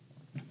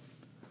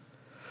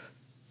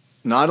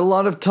Not a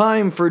lot of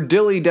time for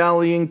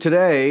dilly-dallying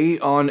today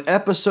on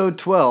episode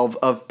 12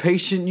 of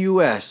Patient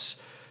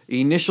U.S.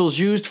 Initials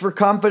used for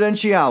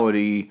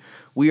confidentiality.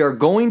 We are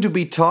going to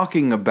be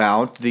talking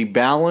about the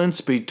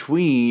balance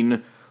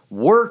between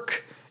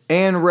work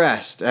and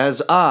rest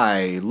as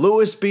I,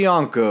 Louis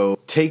Bianco,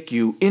 take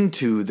you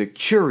into the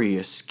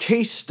curious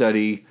case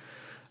study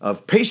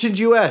of Patient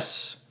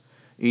U.S.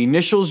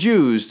 Initials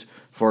used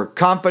for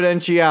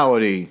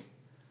confidentiality.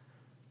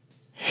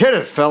 Hit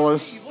it,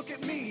 fellas.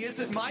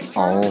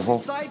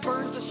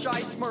 Sideburns, a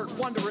shy smirk,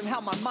 wondering how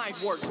my mind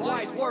works.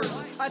 Wise words,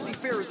 I think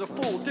fear is a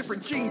fool.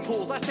 Different gene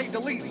pools, I say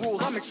delete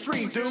rules. I'm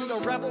extreme, dude. A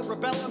rebel,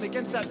 rebelling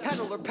against that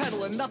peddler,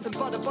 peddling nothing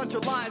but a bunch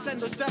of lies,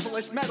 endless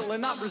devilish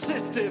meddling. Not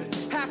resistive,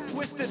 half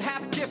twisted,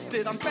 half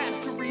gifted. I'm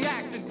fast to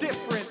react,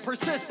 indifferent,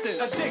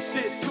 persistent,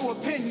 addicted to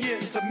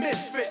opinions, a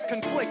misfit,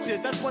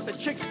 conflicted. That's what the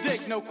chicks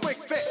dig, no quick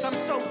fix. I'm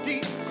so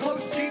deep,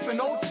 close, cheap, and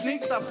old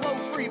sneaks. I flow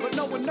free, but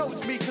no one knows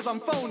me because I'm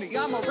phony.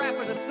 I'm a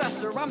rapid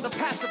assessor, I'm the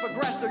passive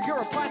aggressor.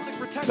 You're a plastic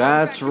pretender.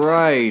 That's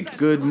right.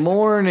 Good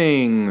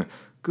morning.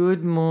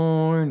 Good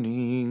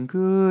morning.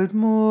 Good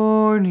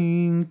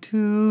morning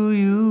to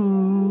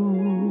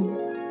you.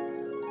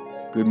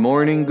 Good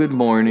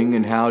morning,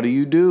 and how do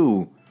you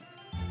do?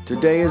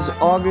 Today is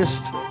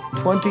August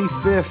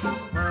 25th,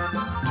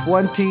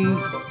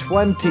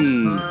 2020.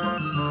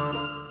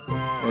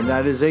 And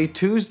that is a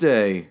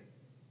Tuesday.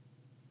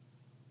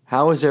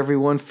 How is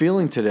everyone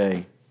feeling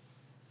today?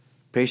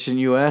 Patient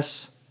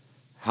U.S.,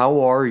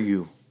 how are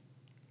you?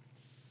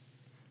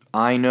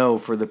 I know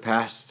for the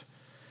past,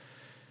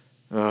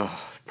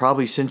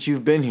 probably since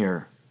you've been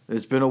here,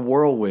 it's been a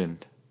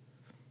whirlwind.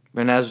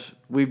 And as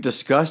we've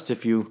discussed,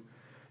 if you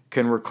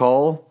can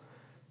recall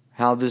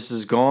how this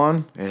has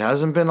gone, it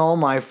hasn't been all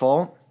my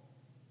fault.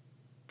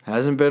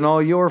 Hasn't been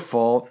all your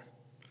fault.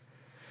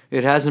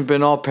 It hasn't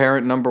been all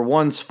parent number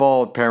one's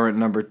fault, parent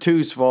number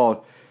two's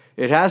fault.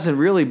 It hasn't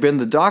really been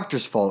the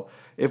doctor's fault.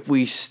 If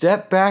we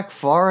step back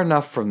far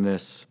enough from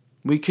this,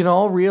 we can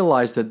all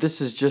realize that this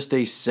is just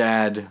a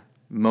sad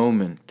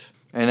moment.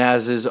 And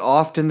as is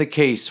often the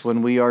case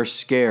when we are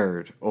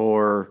scared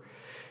or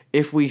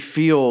if we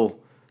feel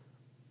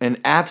an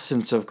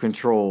absence of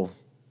control,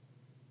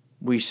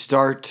 we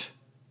start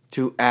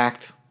to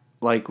act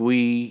like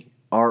we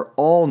are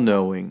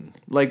all-knowing,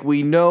 like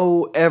we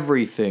know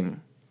everything.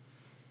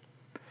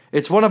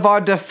 It's one of our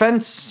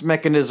defense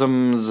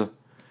mechanisms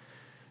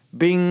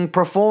being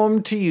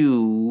performed to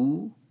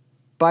you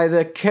by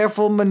the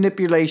careful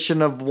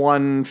manipulation of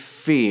one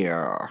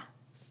fear.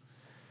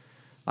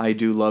 I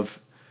do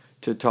love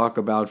to talk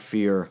about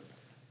fear.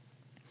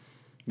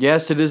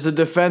 Yes, it is a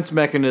defense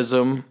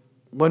mechanism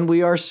when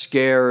we are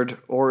scared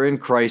or in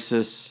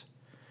crisis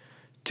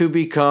to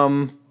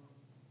become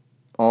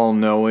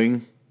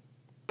all-knowing.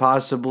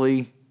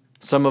 Possibly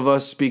some of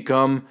us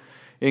become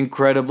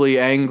incredibly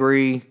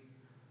angry.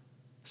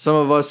 Some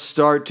of us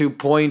start to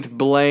point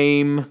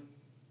blame.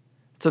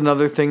 It's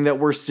another thing that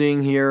we're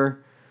seeing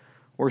here.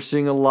 We're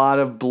seeing a lot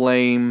of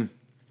blame.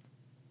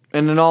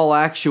 And in all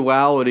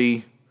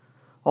actuality,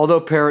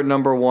 although parent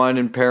number one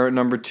and parent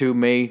number two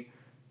may,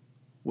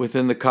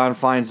 within the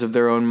confines of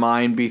their own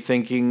mind, be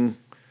thinking,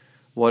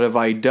 what have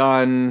I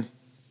done?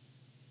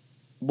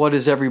 What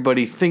is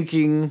everybody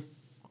thinking?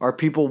 Are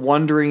people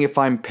wondering if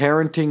I'm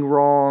parenting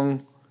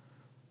wrong?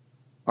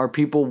 Are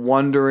people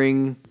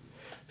wondering,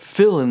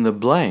 fill in the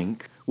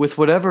blank with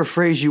whatever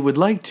phrase you would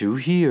like to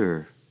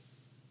hear?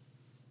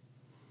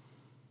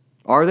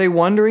 Are they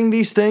wondering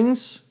these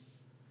things?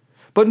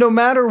 But no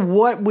matter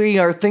what we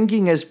are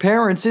thinking as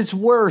parents, it's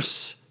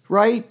worse,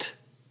 right?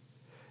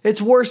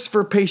 It's worse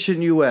for Patient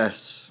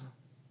U.S.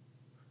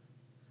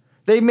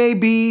 They may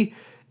be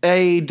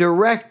a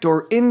direct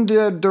or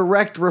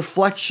indirect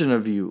reflection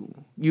of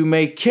you. You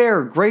may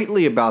care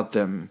greatly about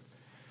them,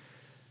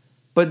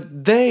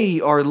 but they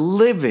are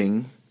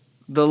living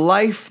the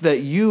life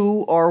that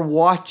you are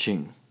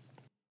watching.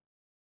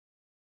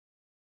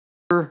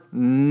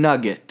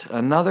 Nugget,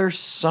 another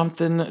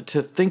something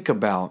to think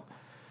about.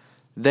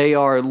 They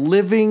are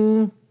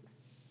living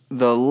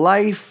the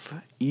life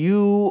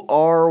you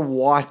are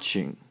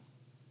watching.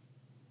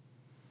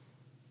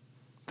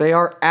 They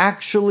are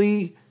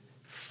actually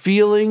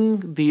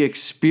feeling the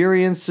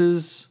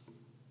experiences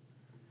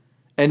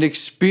and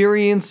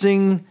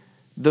experiencing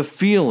the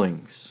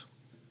feelings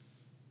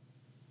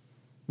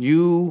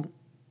you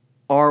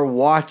are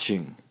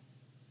watching.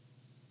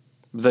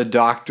 The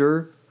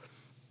doctor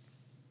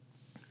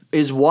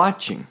is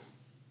watching.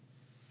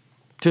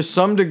 To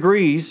some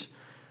degrees,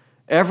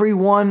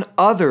 everyone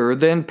other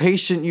than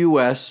Patient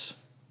U.S.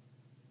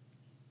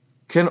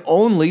 can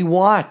only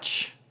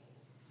watch.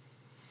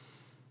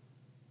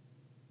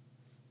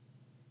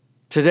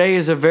 Today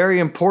is a very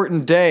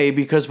important day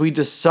because we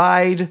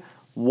decide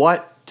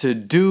what to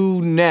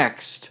do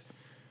next.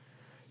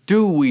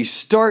 Do we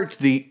start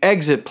the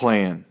exit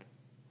plan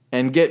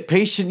and get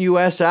Patient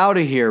U.S. out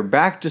of here,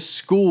 back to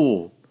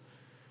school,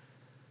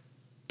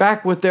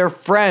 back with their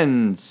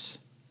friends,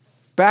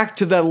 back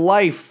to the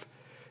life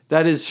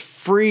that is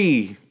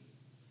free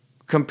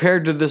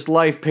compared to this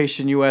life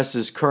Patient U.S.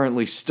 is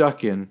currently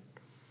stuck in?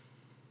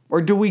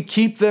 Or do we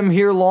keep them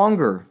here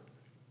longer?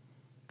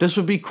 This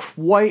would be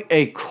quite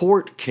a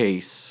court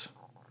case.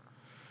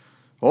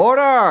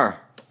 Order!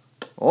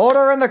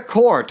 Order in the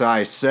court,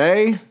 I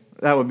say.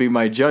 That would be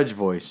my judge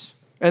voice.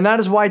 And that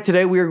is why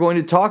today we are going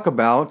to talk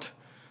about,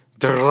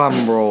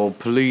 drumroll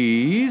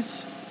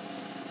please.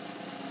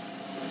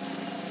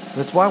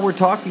 That's why we're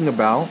talking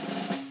about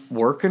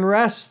work and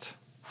rest.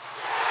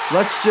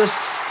 Let's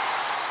just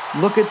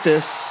look at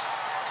this.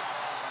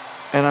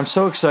 And I'm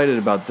so excited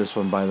about this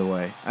one, by the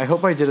way. I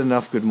hope I did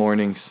enough good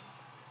mornings.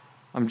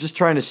 I'm just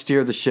trying to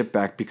steer the ship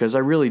back because I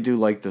really do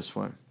like this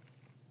one.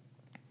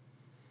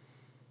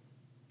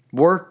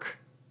 Work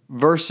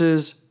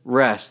versus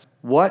rest.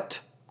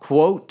 What,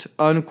 quote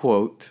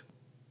unquote,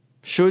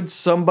 should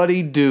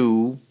somebody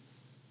do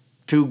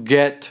to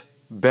get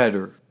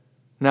better?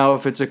 Now,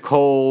 if it's a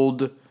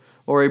cold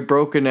or a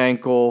broken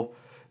ankle,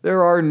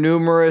 there are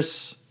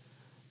numerous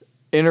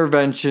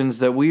interventions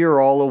that we are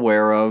all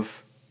aware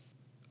of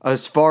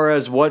as far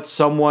as what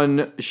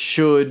someone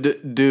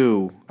should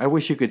do. I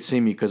wish you could see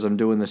me because I'm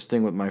doing this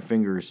thing with my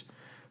fingers.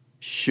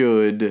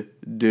 Should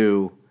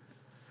do.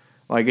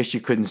 Well, I guess you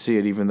couldn't see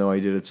it even though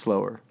I did it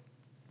slower.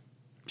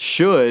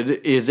 Should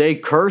is a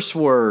curse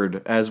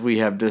word, as we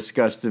have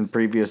discussed in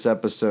previous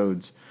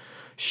episodes.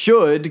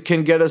 Should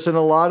can get us in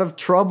a lot of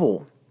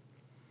trouble.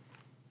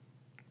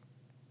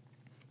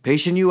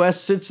 Patient U.S.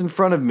 sits in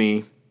front of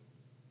me,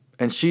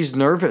 and she's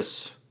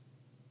nervous,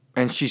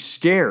 and she's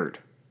scared.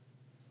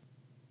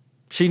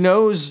 She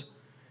knows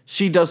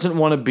she doesn't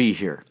want to be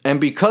here. And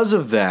because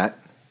of that,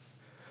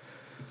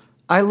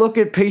 I look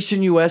at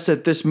Patient U.S.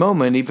 at this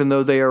moment, even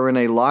though they are in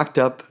a locked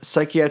up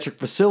psychiatric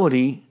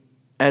facility,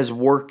 as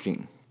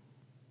working.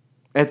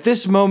 At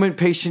this moment,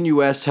 Patient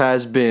U.S.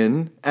 has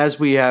been, as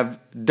we have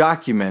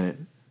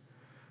documented,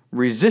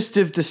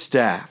 resistive to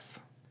staff,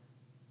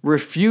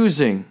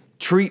 refusing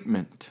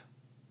treatment.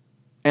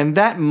 And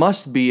that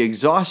must be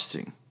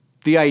exhausting.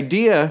 The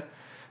idea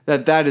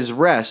that that is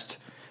rest,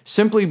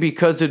 simply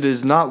because it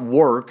is not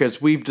work,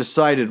 as we've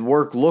decided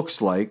work looks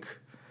like,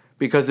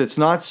 because it's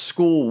not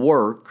school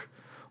work,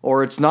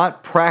 or it's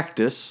not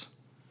practice,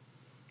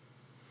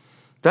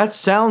 that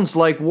sounds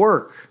like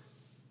work.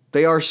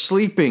 They are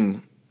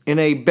sleeping in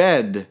a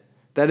bed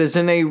that is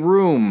in a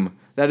room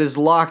that is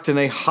locked in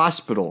a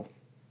hospital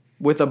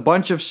with a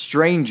bunch of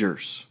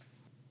strangers.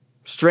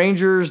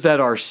 Strangers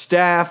that are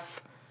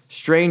staff,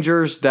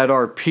 strangers that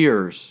are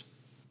peers.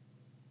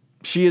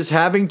 She is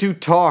having to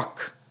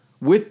talk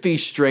with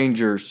these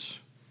strangers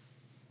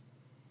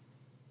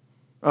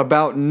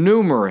about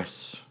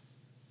numerous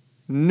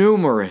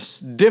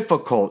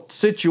difficult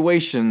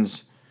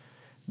situations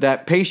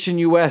that Patient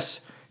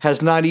U.S.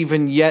 has not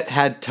even yet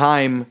had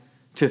time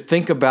to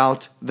think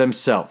about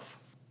themselves.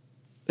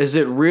 Is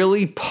it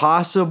really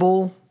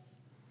possible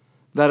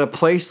that a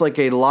place like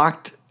a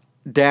locked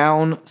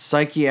down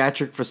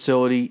psychiatric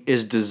facility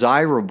is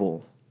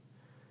desirable?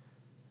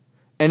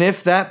 And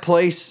if that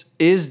place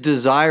is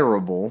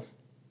desirable,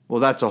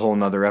 well, that's a whole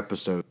nother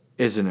episode,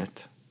 isn't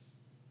it?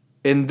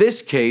 In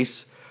this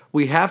case,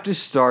 we have to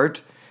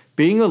start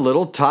being a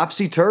little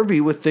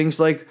topsy-turvy with things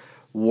like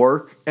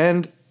work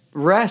and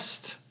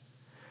rest.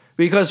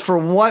 Because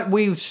from what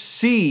we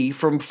see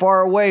from far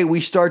away, we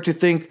start to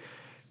think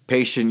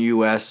Patient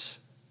U.S.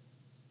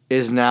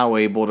 is now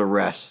able to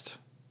rest.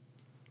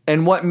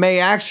 And what may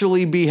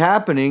actually be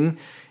happening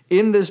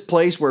in this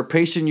place where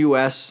Patient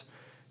U.S.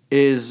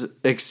 is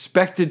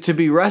expected to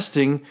be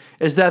resting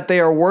is that they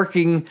are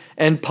working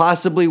and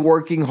possibly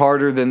working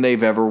harder than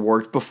they've ever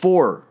worked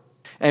before.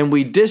 And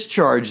we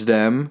discharge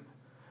them,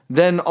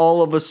 then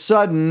all of a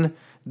sudden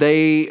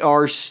they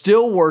are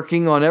still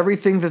working on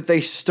everything that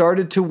they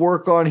started to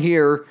work on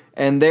here,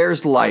 and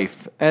there's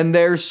life, and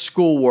there's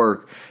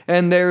schoolwork,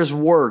 and there's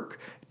work,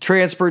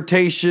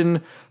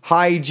 transportation,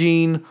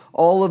 hygiene,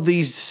 all of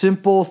these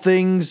simple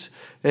things.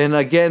 And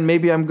again,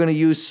 maybe I'm going to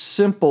use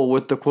simple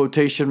with the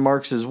quotation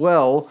marks as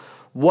well.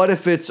 What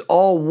if it's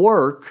all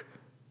work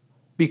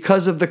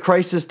because of the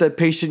crisis that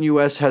Patient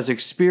U.S. has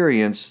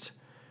experienced?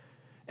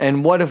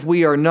 And what if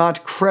we are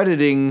not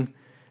crediting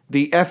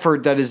the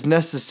effort that is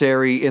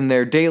necessary in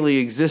their daily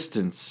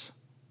existence?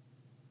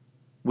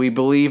 We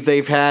believe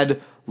they've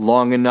had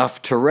long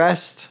enough to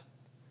rest.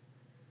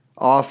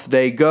 Off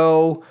they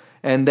go,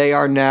 and they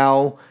are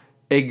now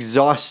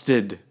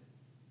exhausted.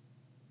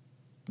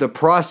 The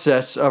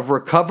process of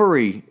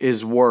recovery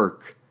is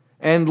work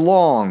and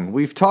long.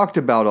 We've talked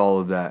about all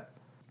of that.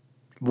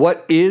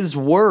 What is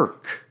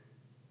work?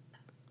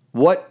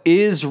 What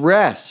is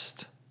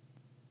rest?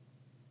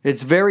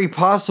 It's very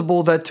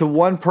possible that to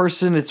one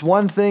person it's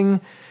one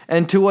thing,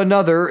 and to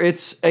another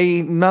it's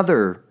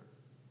another.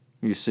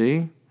 You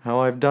see how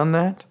I've done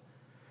that?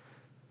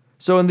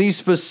 So in these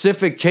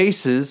specific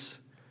cases,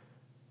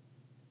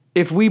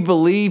 if we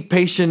believe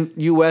Patient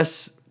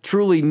U.S.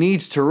 truly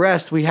needs to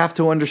rest, we have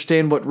to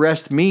understand what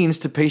rest means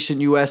to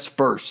Patient U.S.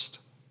 first.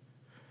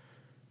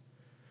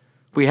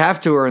 We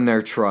have to earn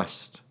their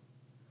trust.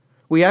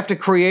 We have to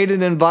create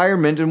an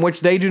environment in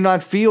which they do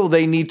not feel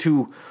they need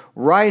to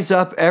rise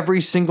up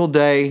every single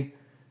day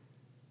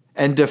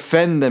and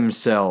defend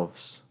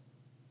themselves.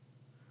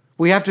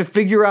 We have to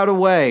figure out a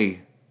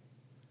way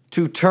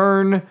to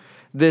turn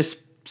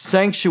this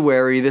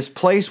sanctuary, this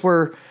place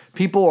where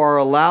people are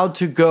allowed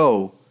to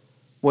go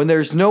when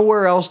there's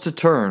nowhere else to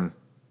turn.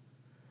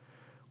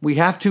 We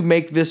have to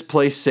make this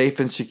place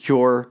safe and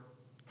secure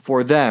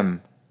for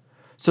them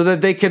so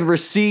that they can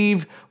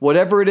receive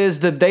whatever it is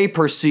that they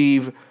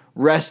perceive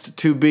rest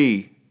to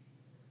be.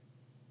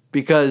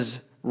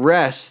 Because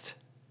rest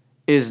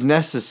is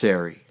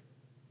necessary.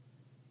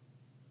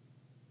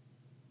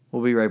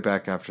 We'll be right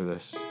back after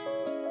this.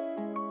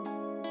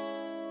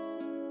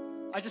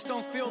 I just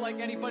don't feel like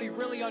anybody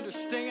really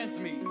understands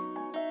me.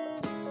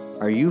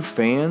 Are you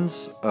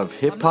fans of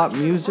hip-hop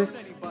music?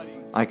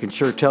 I can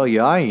sure tell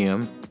you I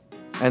am.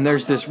 And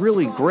there's this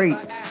really great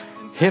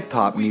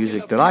hip-hop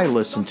music that I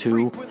listen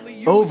to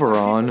over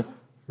on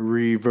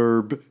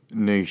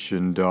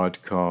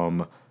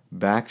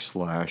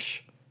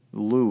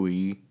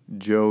reverbnation.com/Louis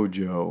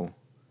Jojo.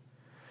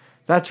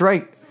 That's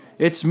right,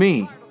 it's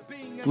me,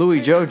 Louis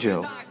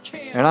Jojo,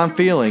 and I'm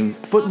feeling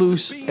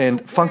footloose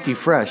and funky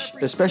fresh,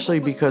 especially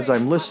because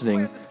I'm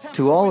listening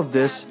to all of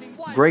this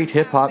great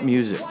hip-hop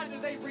music.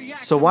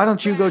 So why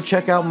don't you go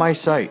check out my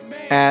site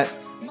at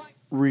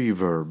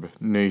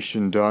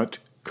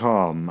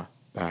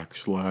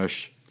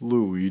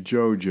reverbnation.com/Louis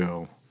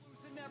Jojo.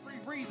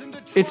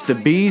 It's the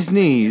bee's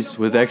knees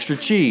with extra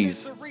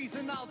cheese.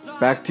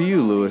 Back to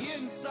you,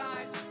 Louis.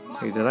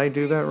 Hey, did I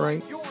do that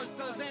right?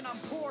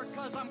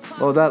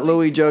 Oh, that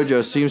Louis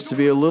Jojo seems to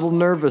be a little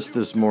nervous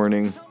this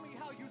morning.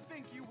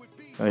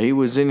 He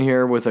was in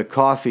here with a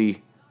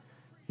coffee.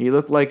 He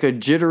looked like a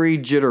jittery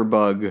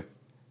jitterbug.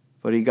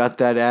 But he got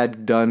that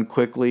ad done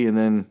quickly, and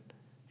then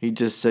he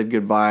just said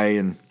goodbye,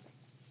 and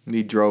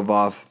he drove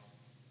off.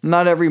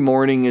 Not every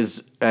morning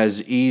is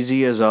as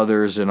easy as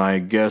others, and I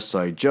guess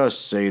I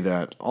just say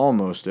that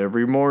almost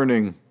every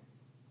morning.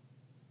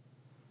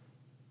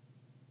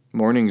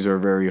 Mornings are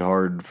very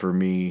hard for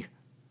me,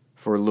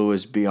 for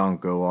Louis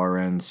Bianco,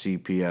 RN,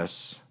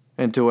 CPS,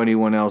 and to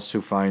anyone else who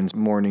finds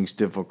mornings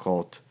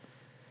difficult.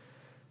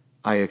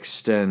 I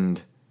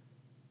extend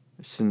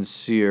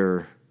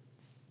sincere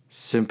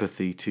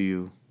sympathy to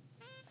you.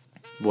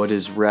 What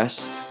is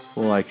rest?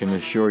 Well, I can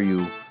assure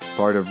you,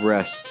 part of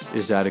rest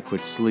is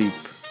adequate sleep.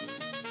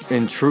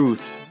 In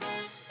truth,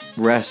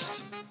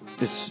 rest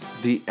is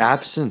the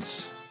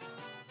absence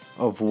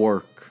of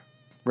work.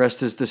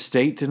 Rest is the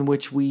state in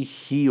which we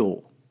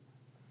heal.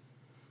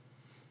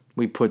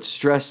 We put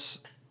stress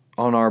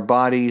on our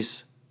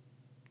bodies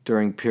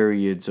during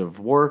periods of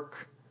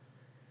work.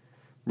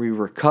 We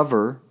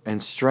recover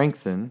and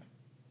strengthen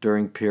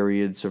during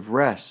periods of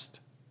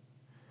rest.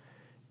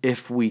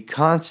 If we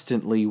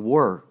constantly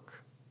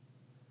work,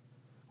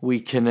 we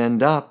can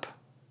end up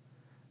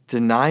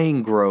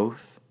denying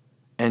growth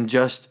and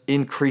just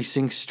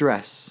increasing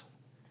stress.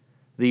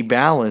 The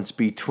balance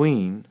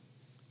between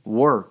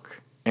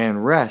work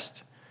and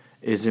rest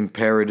is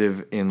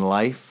imperative in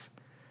life,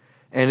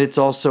 and it's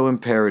also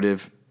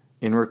imperative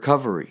in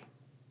recovery.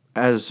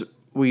 As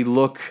we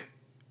look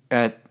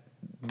at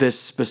this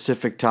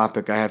specific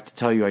topic, I have to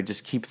tell you, I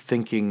just keep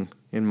thinking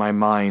in my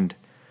mind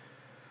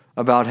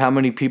about how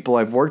many people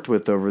I've worked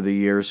with over the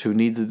years who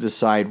need to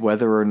decide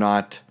whether or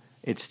not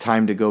it's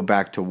time to go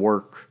back to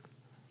work,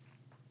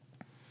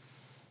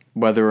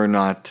 whether or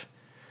not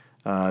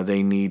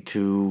they need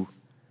to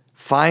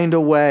find a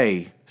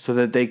way so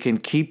that they can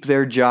keep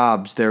their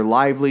jobs, their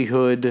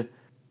livelihood,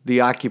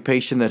 the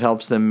occupation that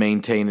helps them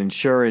maintain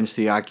insurance,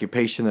 the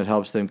occupation that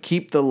helps them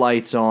keep the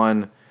lights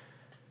on.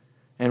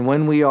 And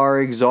when we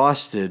are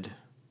exhausted,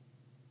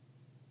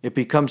 it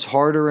becomes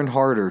harder and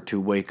harder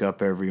to wake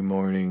up every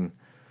morning,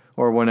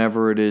 or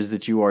whenever it is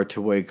that you are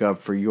to wake up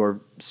for your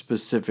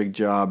specific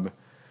job,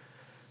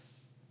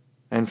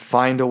 and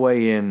find a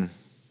way in,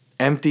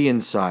 empty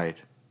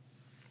inside.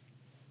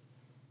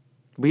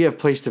 We have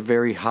placed a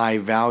very high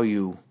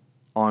value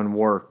on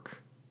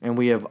work, and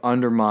we have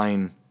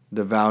undermined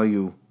the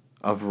value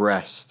of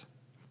rest.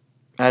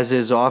 As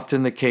is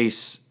often the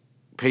case,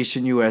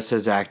 Patient U.S.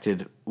 has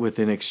acted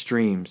within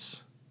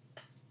extremes,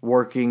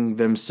 working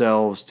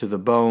themselves to the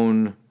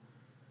bone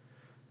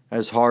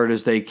as hard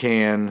as they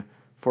can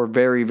for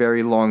very,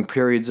 very long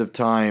periods of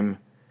time,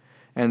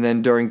 and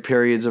then during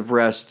periods of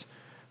rest,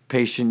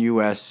 Patient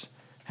U.S.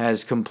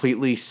 has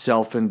completely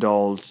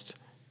self-indulged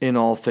in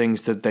all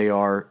things that they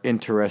are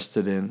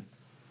interested in.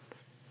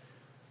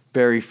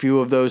 Very few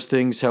of those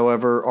things,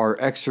 however, are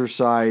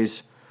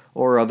exercise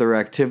or other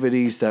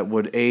activities that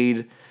would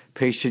aid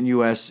Patient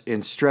U.S.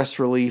 in stress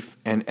relief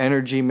and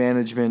energy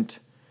management,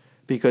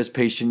 because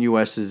Patient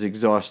U.S. is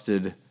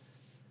exhausted.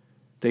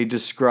 They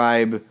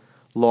describe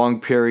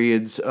long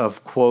periods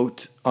of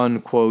quote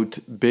unquote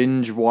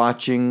binge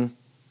watching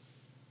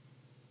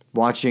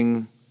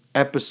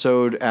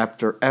episode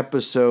after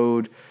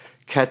episode,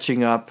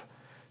 catching up,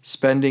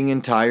 spending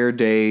entire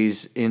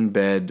days in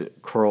bed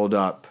curled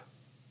up.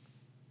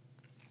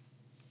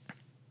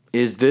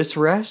 Is this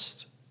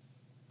rest?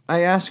 I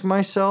ask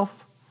myself.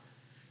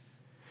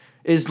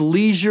 Is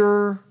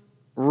leisure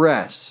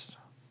rest?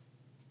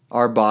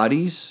 Our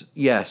bodies,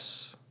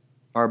 yes,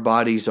 our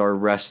bodies are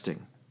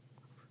resting.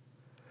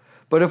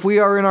 But if we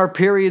are in our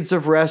periods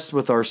of rest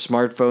with our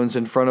smartphones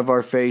in front of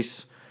our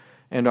face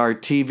and our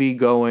TV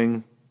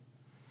going,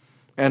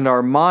 and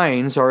our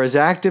minds are as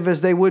active as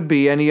they would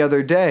be any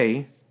other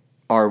day,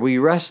 are we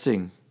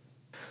resting?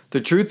 The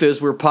truth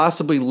is, we're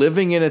possibly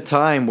living in a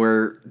time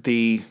where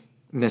the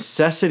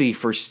necessity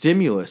for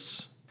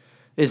stimulus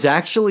is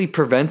actually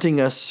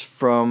preventing us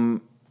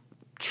from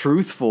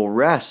truthful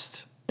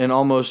rest in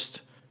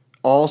almost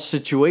all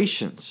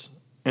situations.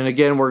 And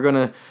again, we're going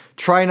to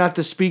try not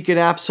to speak in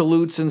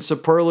absolutes and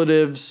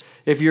superlatives.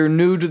 If you're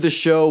new to the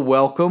show,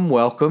 welcome.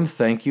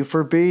 Thank you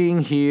for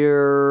being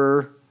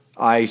here.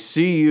 I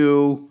see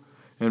you.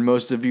 And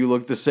most of you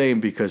look the same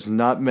because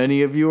not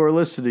many of you are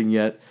listening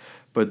yet,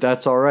 but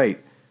that's all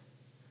right.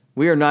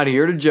 We are not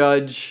here to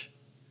judge.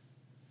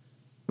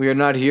 We are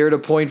not here to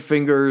point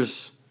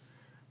fingers.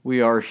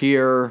 We are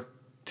here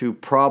to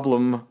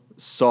problem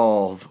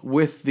solve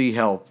with the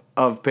help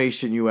of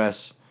Patient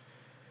U.S.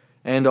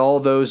 and all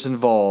those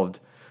involved.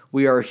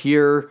 We are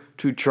here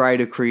to try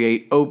to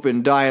create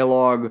open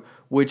dialogue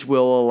which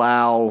will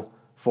allow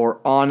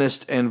for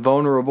honest and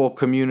vulnerable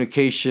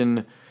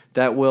communication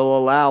that will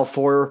allow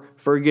for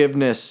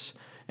forgiveness,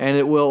 and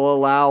it will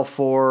allow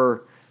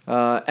for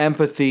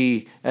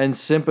empathy and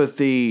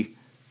sympathy,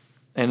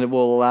 and it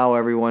will allow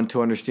everyone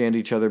to understand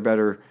each other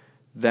better.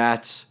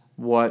 That's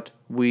what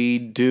we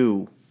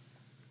do.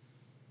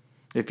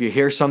 If you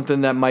hear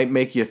something that might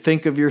make you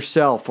think of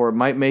yourself or it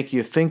might make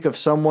you think of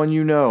someone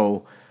you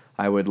know,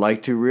 I would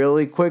like to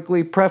really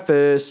quickly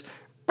preface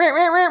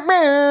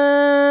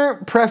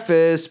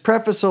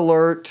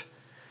alert.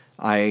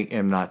 I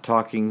am not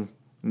talking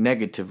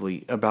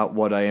negatively about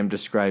what I am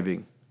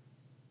describing.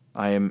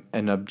 I am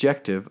an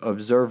objective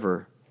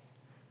observer.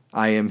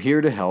 I am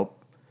here to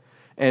help,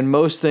 and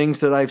most things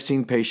that I've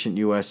seen Patient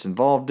U.S.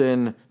 involved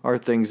in are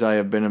things I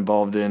have been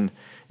involved in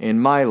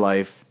my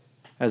life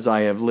as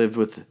I have lived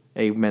with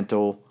a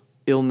mental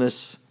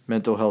illness,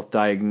 mental health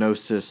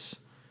diagnosis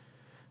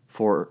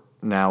for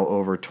now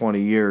over 20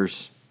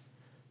 years,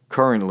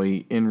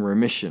 currently in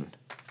remission.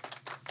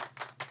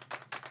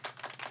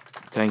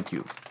 Thank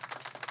you.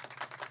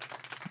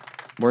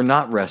 We're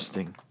not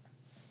resting.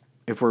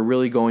 If we're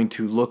really going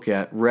to look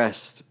at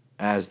rest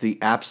as the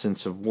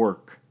absence of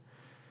work,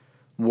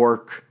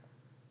 work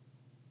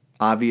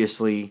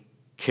obviously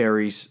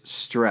carries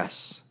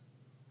stress.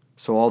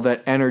 So all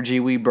that energy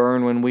we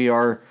burn when we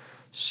are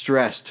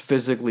stressed,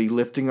 physically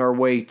lifting our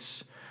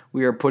weights,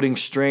 we are putting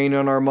strain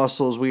on our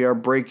muscles, we are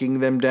breaking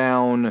them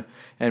down,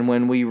 and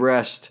when we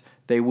rest,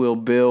 they will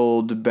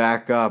build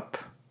back up.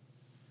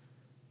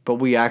 But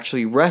we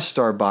actually rest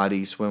our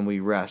bodies when we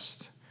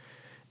rest.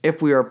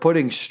 If we are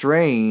putting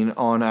strain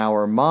on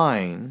our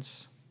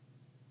minds,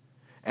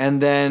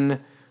 and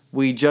then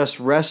we just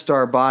rest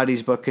our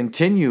bodies but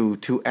continue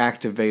to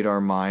activate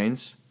our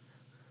minds,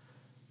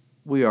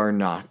 we are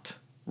not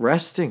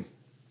resting.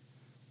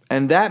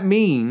 And that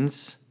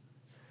means,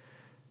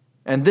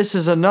 and this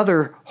is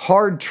another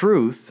hard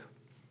truth,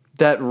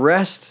 that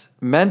rest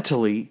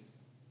mentally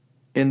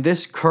in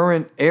this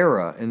current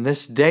era, in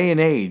this day and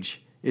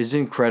age, is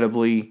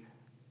incredibly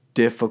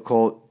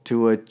difficult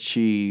to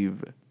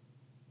achieve.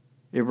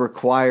 It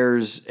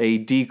requires a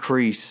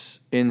decrease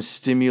in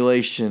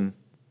stimulation.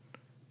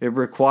 It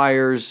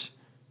requires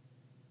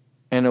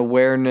an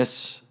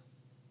awareness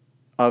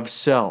of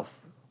self.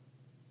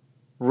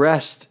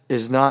 Rest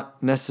is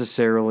not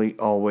necessarily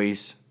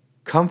always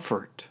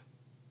comfort.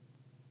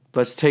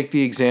 Let's take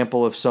the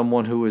example of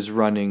someone who is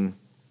running,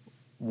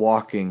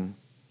 walking,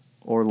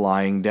 or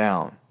lying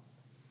down.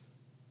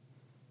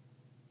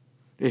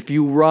 If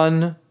you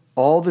run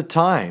all the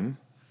time,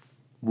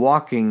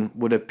 walking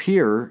would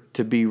appear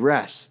to be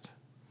rest.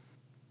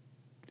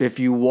 If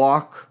you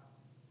walk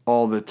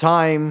all the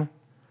time,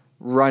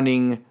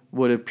 running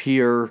would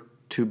appear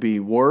to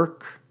be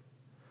work.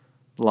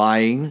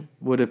 Lying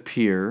would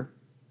appear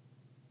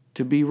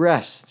to be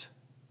rest.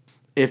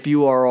 If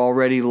you are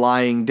already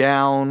lying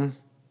down,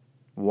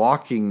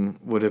 walking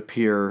would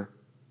appear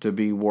to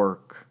be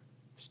work.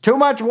 It's too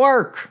much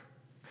work!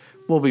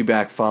 We'll be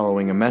back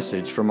following a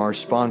message from our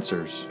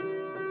sponsors.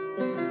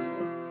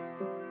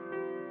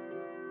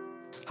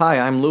 Hi,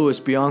 I'm Louis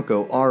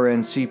Bianco,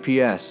 RN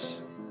CPS.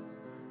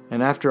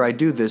 And after I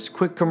do this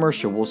quick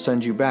commercial, we'll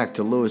send you back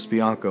to Louis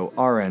Bianco,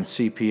 RN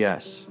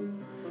CPS.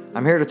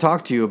 I'm here to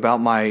talk to you about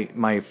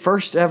my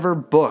first ever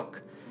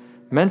book,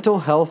 Mental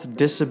Health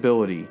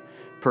Disability,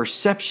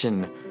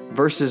 Perception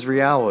versus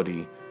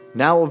Reality,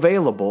 now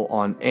available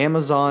on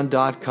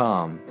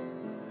Amazon.com.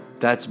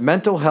 That's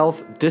Mental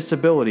Health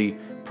Disability,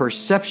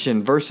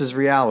 Perception versus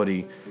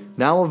Reality,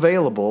 now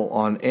available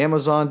on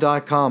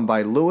Amazon.com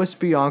by Louis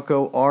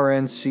Bianco,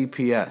 RN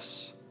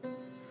CPS.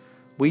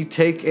 We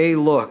take a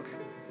look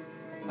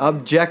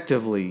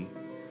objectively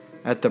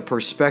at the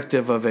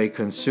perspective of a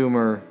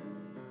consumer,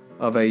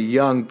 of a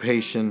young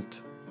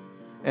patient,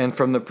 and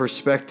from the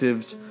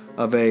perspectives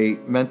of a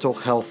mental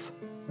health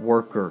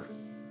worker,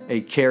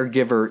 a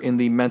caregiver in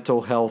the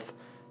mental health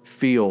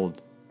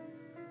field.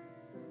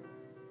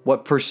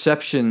 What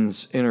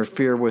perceptions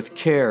interfere with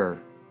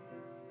care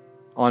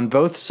on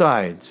both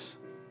sides,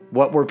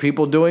 What were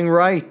people doing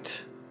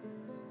right?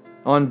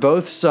 On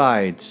both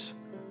sides.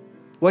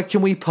 What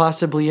can we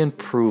possibly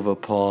improve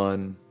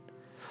upon?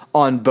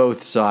 On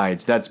both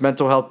sides. That's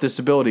Mental Health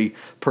Disability,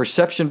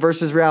 Perception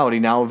versus Reality,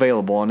 now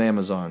available on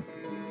Amazon.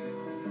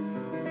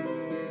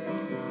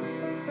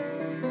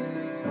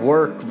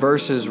 Work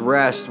versus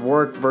rest.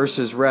 Work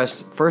versus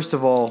rest. First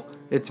of all,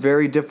 it's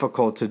very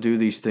difficult to do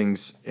these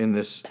things in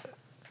this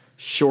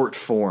short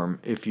form,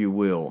 if you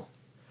will.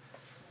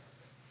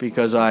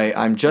 Because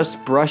I'm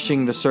just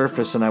brushing the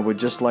surface, and I would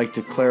just like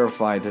to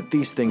clarify that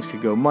these things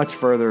could go much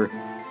further,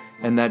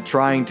 and that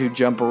trying to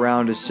jump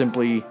around is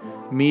simply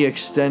me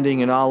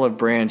extending an olive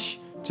branch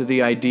to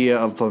the idea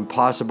of a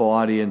possible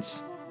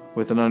audience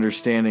with an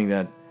understanding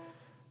that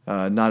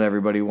not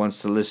everybody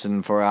wants to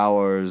listen for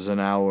hours and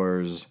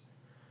hours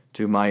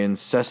to my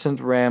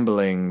incessant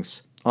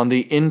ramblings on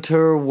the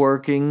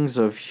interworkings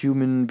of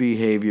human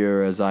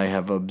behavior as I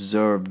have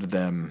observed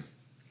them.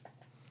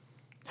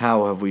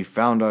 How have we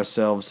found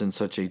ourselves in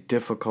such a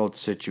difficult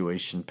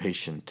situation,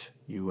 Patient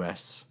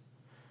U.S.?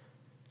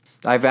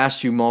 I've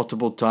asked you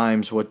multiple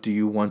times, what do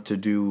you want to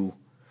do?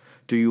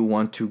 Do you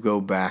want to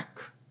go back?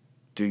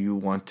 Do you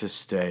want to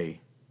stay?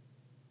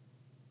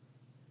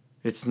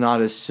 It's not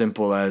as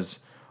simple as,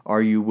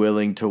 are you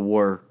willing to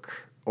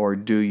work or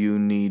do you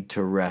need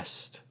to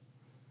rest?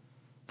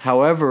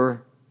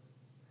 However,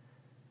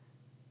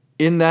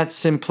 in that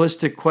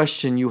simplistic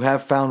question, you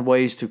have found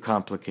ways to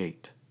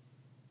complicate.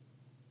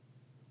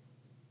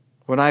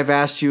 When I've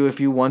asked you if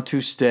you want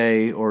to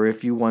stay or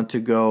if you want to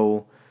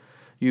go,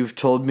 you've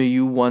told me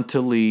you want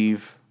to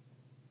leave.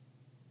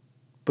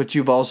 But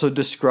you've also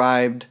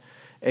described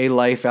a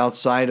life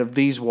outside of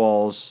these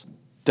walls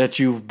that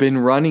you've been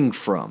running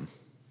from.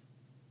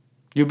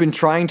 You've been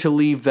trying to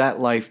leave that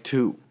life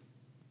too.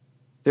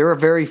 There are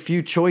very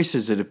few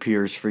choices, it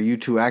appears, for you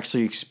to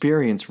actually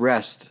experience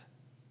rest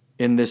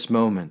in this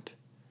moment.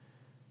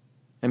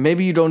 And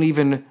maybe you don't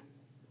even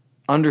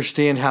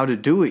understand how to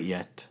do it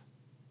yet.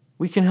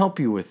 We can help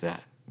you with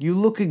that. You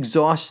look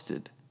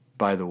exhausted,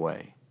 by the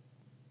way.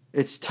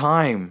 It's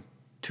time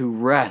to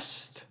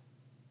rest.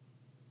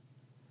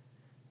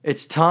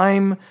 It's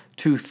time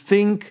to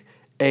think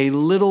a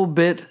little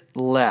bit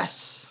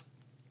less.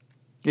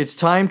 It's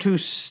time to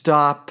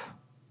stop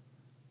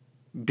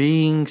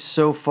being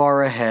so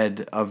far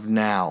ahead of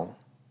now,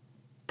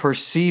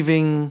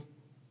 perceiving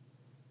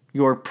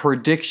your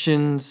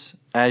predictions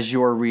as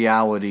your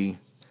reality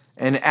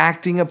and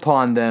acting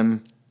upon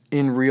them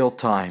in real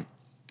time.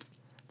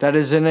 That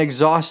is an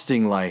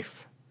exhausting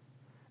life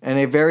and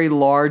a very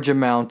large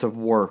amount of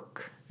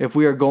work. If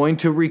we are going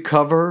to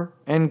recover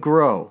and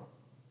grow,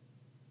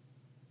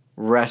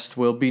 rest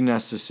will be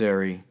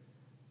necessary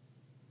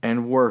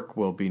and work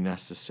will be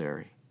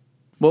necessary.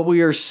 What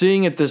we are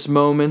seeing at this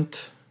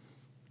moment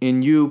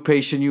in you,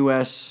 Patient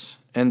U.S.,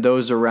 and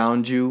those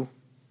around you,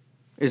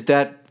 is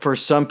that for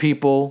some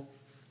people,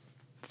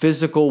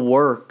 physical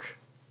work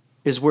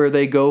is where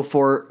they go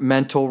for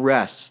mental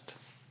rest.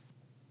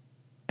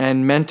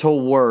 And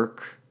mental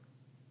work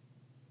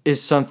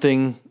is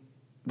something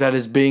that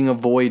is being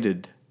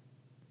avoided.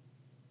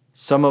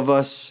 Some of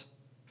us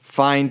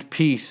find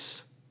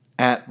peace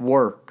at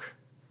work.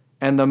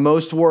 And the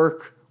most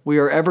work we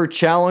are ever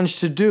challenged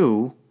to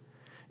do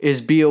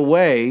is be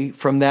away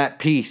from that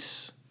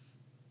peace.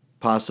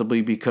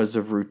 Possibly because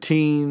of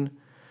routine,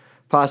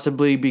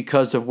 possibly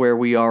because of where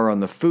we are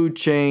on the food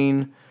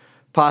chain,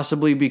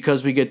 possibly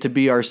because we get to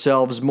be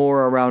ourselves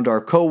more around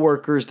our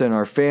coworkers than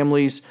our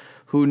families.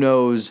 Who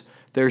knows?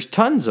 There's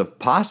tons of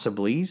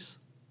possiblies.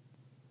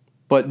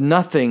 But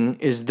nothing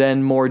is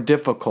then more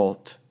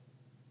difficult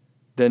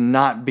than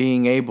not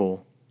being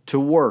able to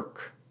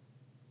work.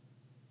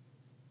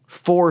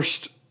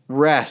 Forced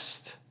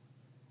rest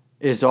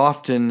is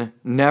often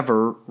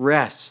never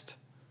rest.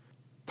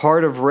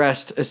 Part of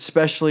rest,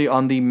 especially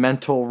on the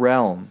mental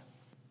realm,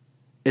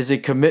 is a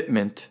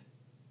commitment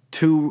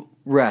to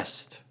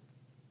rest.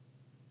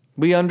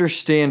 We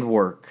understand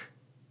work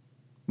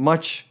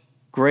much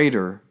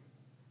greater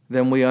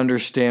than we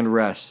understand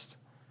rest.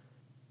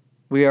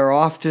 We are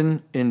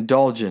often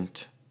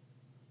indulgent,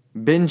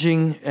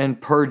 binging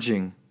and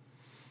purging,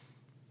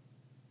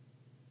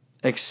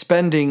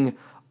 expending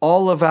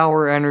all of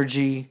our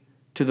energy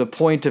to the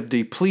point of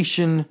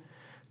depletion,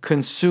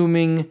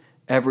 consuming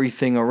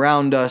everything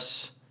around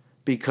us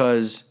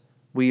because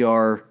we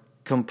are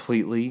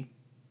completely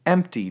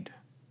emptied.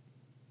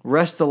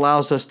 Rest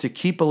allows us to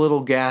keep a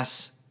little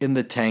gas in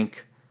the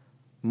tank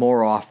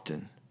more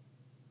often,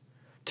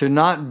 to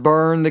not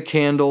burn the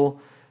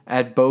candle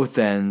at both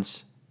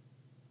ends,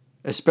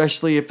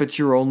 especially if it's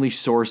your only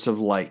source of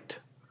light.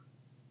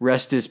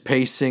 Rest is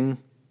pacing.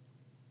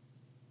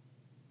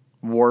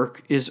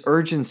 Work is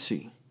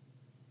urgency.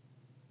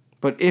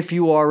 But if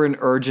you are an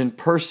urgent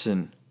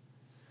person,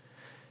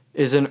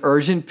 is an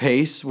urgent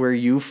pace where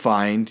you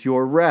find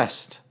your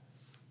rest?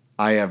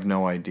 I have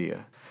no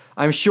idea.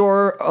 I'm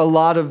sure a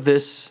lot of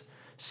this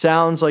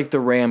sounds like the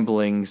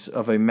ramblings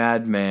of a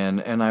madman,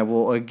 and I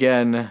will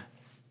again,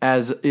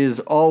 as is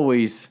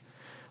always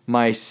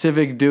my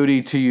civic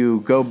duty to you,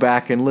 go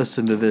back and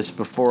listen to this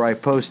before I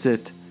post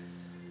it.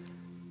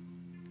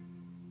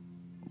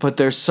 But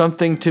there's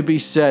something to be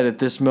said at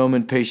this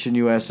moment, Patient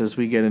U.S., as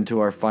we get into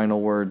our final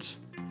words,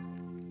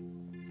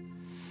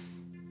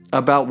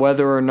 about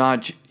whether or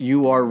not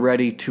you are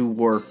ready to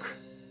work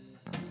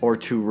or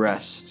to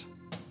rest.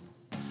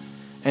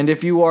 And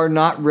if you are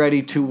not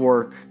ready to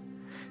work,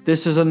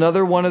 this is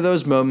another one of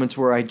those moments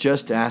where I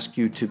just ask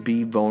you to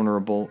be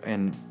vulnerable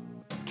and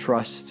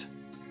trust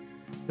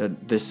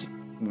that this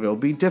will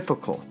be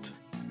difficult,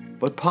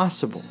 but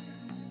possible.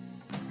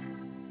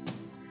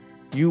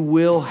 You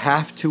will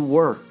have to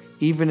work,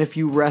 even if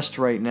you rest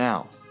right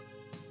now.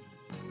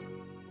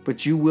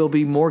 But you will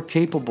be more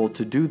capable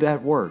to do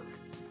that work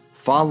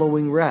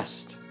following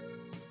rest.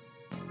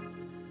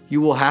 You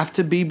will have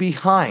to be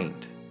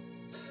behind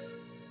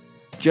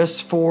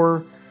just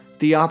for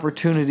the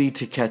opportunity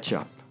to catch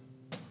up.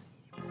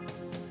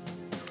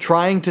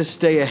 Trying to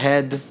stay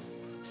ahead,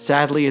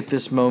 sadly at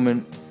this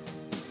moment,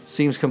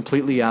 seems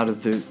completely out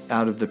of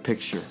the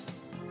picture.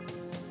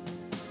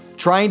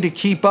 Trying to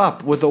keep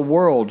up with a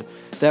world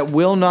that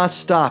will not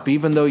stop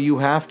even though you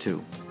have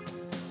to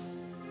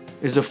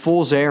is a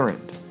fool's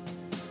errand.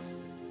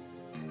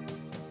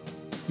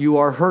 You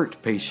are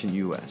hurt, Patient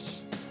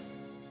U.S.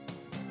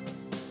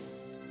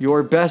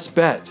 Your best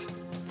bet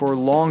for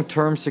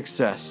long-term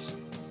success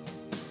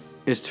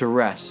is to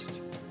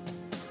rest.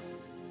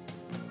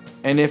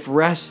 And if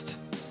rest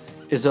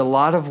is a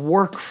lot of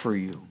work for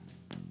you,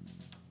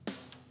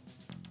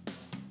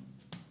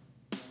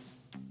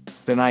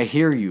 then I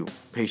hear you,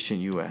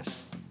 Patient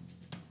U.S.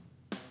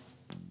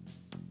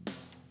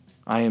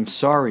 I am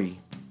sorry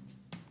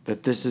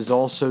that this is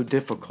also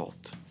difficult.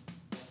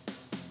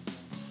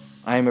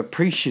 I am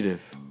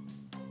appreciative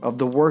of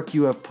the work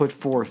you have put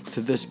forth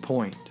to this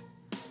point.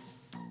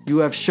 You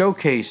have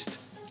showcased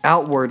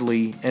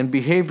outwardly and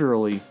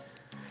behaviorally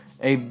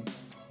a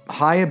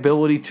high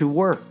ability to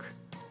work.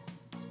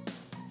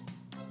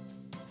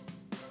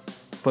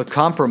 But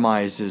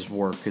compromise is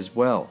work as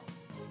well.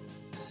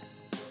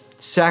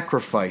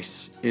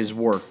 Sacrifice is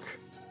work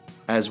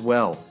as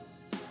well.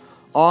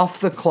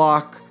 Off the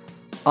clock,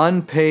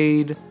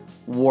 unpaid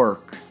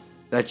work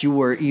that you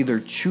will either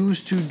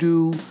choose to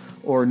do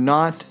or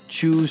not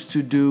choose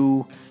to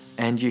do,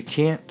 and you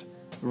can't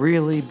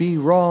really be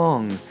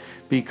wrong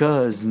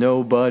because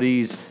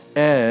nobody's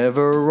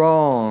ever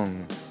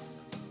wrong.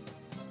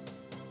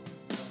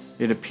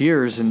 It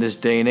appears in this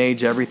day and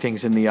age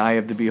everything's in the eye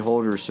of the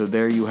beholder, so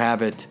there you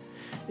have it.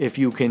 If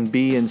you can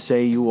be and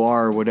say you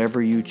are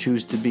whatever you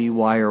choose to be,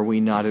 why are we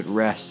not at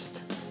rest?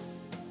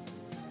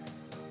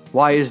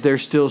 Why is there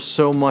still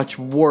so much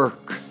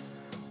work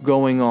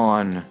going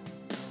on?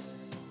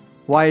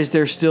 Why is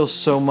there still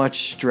so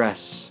much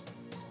stress?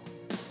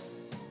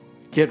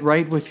 Get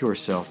right with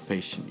yourself,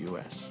 Patient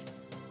U.S.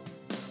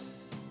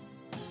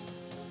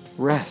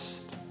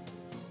 Rest.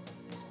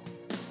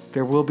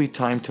 There will be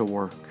time to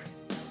work.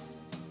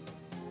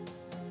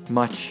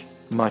 Much,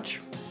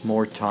 much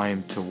more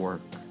time to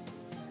work.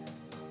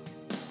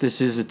 This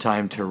is a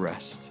time to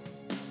rest.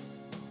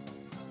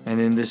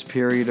 And in this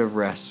period of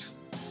rest,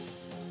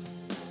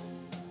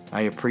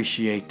 I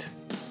appreciate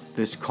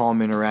this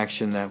calm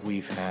interaction that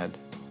we've had.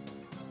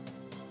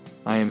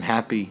 I am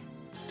happy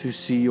to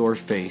see your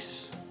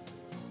face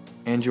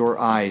and your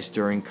eyes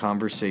during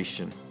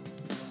conversation.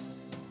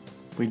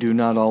 We do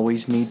not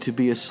always need to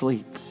be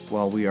asleep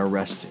while we are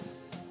resting.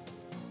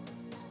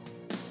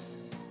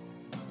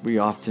 We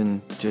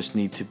often just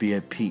need to be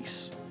at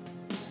peace.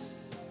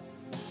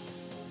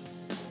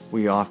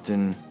 We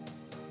often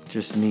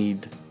just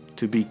need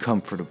to be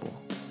comfortable.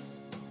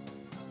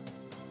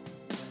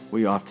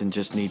 We often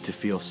just need to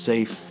feel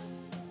safe.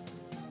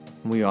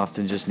 We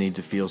often just need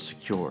to feel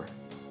secure.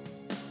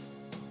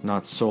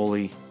 Not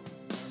solely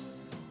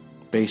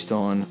based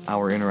on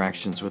our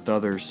interactions with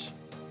others,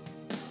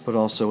 but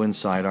also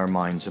inside our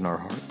minds and our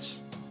hearts.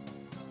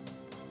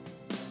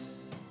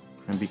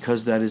 And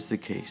because that is the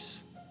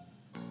case,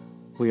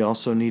 we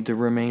also need to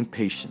remain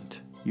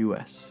patient,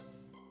 U.S.